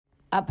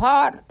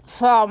Apart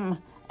from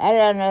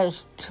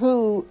Eleanor's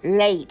two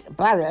late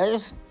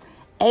brothers,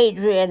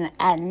 Adrian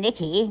and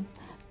Nicky,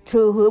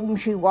 to whom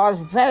she was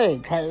very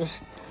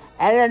close,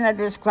 Eleanor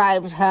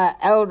describes her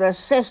elder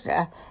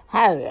sister,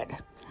 Harriet,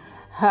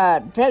 her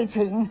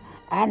doting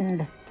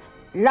and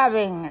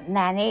loving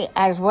nanny,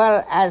 as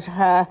well as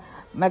her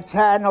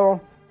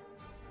maternal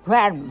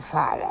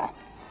grandfather.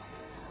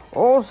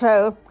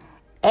 Also,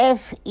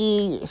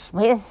 F.E.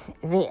 Smith,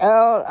 the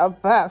Earl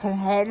of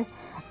Birkenhead,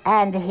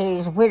 and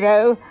his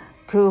widow,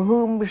 to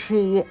whom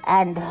she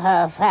and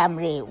her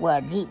family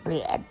were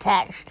deeply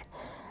attached.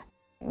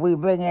 We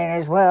bring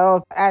in as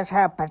well as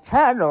her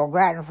paternal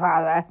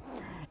grandfather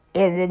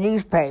in the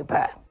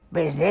newspaper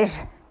business,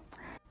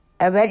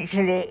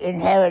 eventually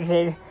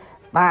inherited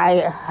by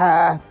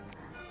her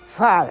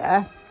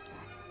father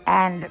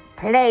and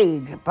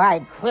plagued by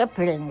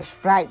crippling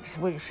strikes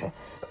which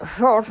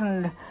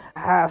shortened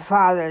her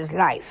father's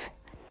life.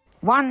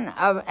 One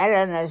of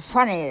Eleanor's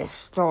funniest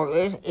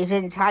stories is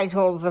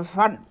entitled The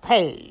Front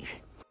Page.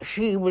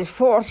 She was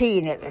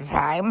 14 at the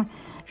time.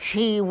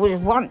 She was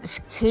once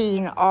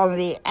keen on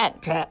the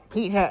actor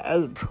Peter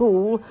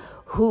O'Toole,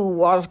 who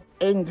was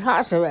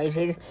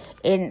incarcerated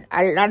in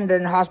a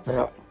London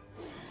hospital.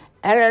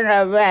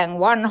 Eleanor rang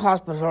one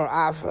hospital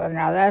after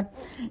another,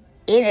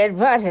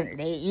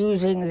 inadvertently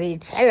using the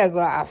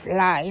telegraph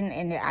line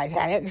in the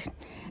italics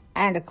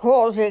and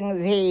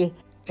causing the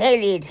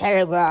Daily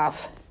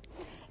Telegraph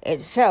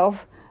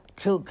itself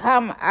to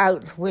come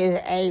out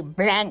with a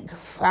blank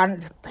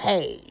front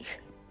page.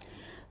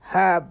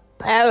 Her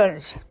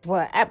parents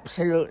were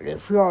absolutely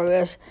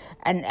furious,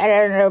 and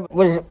Eleanor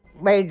was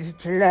made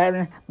to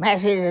learn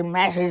masses and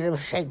masses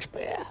of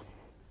Shakespeare.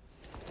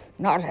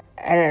 Not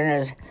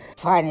Eleanor's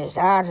finest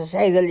art, to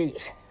say the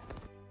least.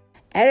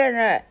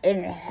 Eleanor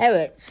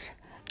inherits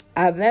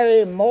a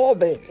very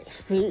morbid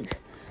streak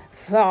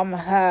from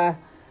her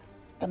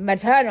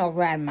maternal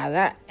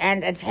grandmother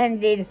and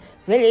attended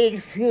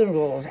village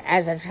funerals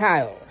as a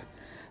child.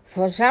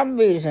 For some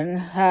reason,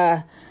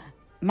 her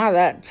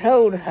mother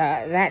told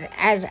her that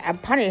as a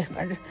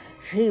punishment,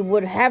 she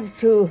would have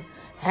to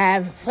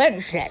have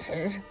French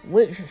lessons,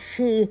 which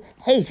she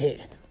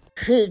hated.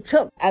 She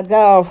took a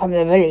girl from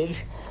the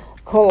village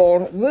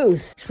called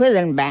Ruth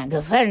Swithenbank,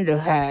 a friend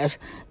of hers,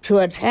 to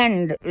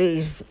attend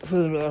these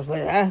funerals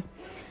with her,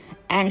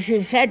 and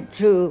she said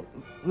to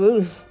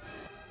Ruth,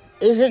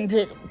 "Isn't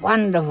it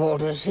wonderful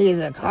to see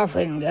the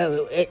coffin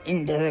go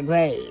into the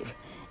grave?"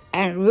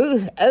 And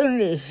Ruth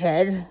only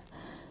said,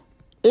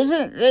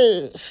 "Isn't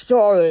the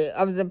story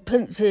of the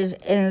princes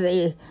in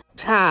the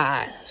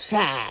Tower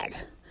sad?"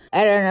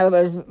 Eleanor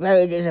was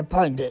very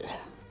disappointed.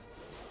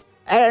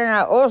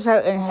 Eleanor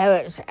also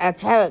inherits a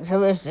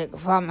characteristic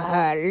from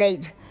her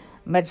late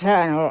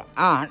maternal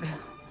aunt,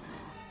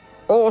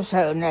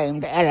 also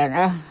named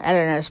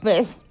Eleanor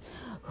Smith,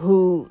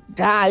 who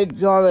died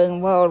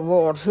during World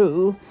War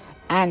II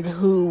and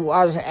who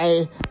was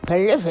a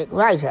prolific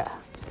writer.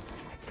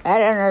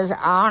 Eleanor's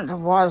aunt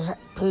was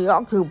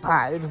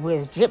preoccupied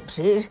with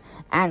gypsies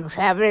and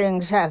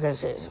travelling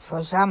circuses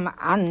for some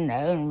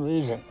unknown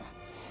reason.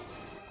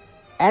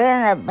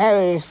 Eleanor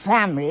Berry's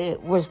family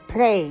was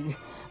plagued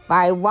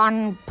by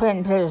one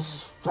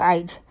printer's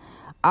strike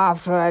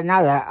after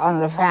another on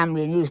the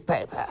family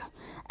newspaper,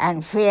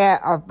 and fear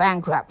of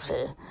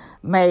bankruptcy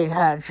made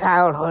her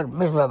childhood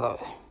miserable.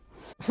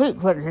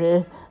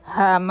 Frequently,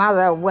 her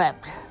mother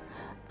wept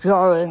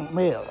during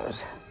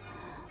meals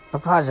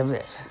because of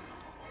this.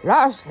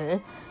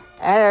 Lastly,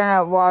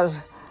 Eleanor was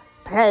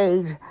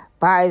plagued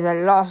by the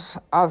loss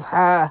of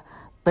her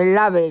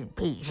beloved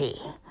Peachy,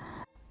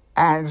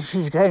 and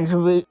she's going to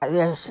read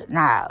this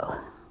now.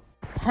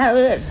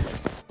 Harriet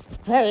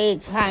very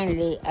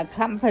kindly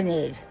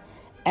accompanied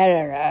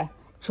Eleanor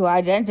to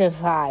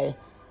identify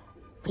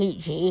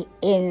Peachy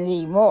in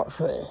the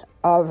mortuary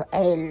of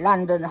a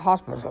London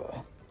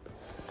hospital.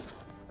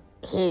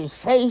 His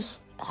face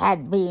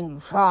had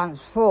been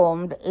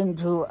transformed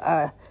into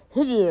a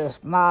hideous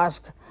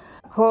mask,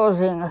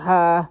 causing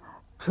her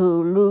to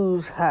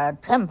lose her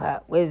temper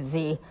with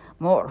the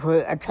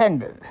mortuary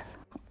attendant.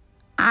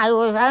 "I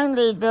was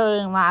only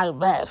doing my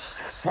best,"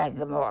 said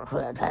the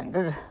mortuary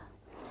attendant.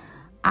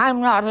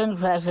 "I'm not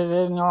interested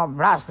in your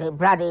blasted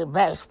bloody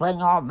best when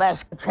your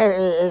best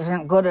clearly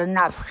isn't good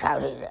enough,"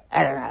 shouted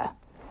Eleanor.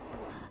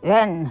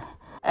 Then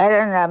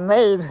Eleanor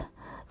made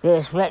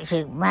this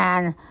wretched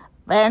man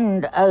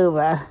bend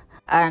over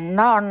a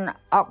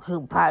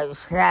non-occupied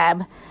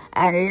slab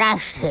and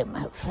lashed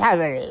him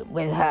thoroughly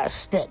with her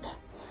stick.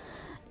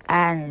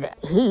 And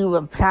he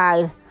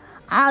replied,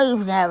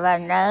 "I've never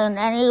known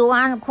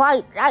anyone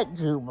quite like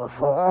you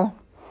before."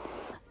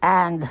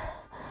 And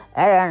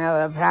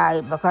Eleanor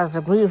replied, because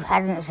the grief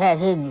hadn't set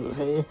in, you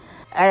see,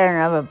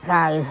 Eleanor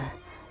replied,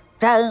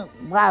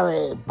 "Don't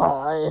worry,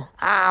 boy,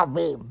 I'll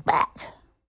be back."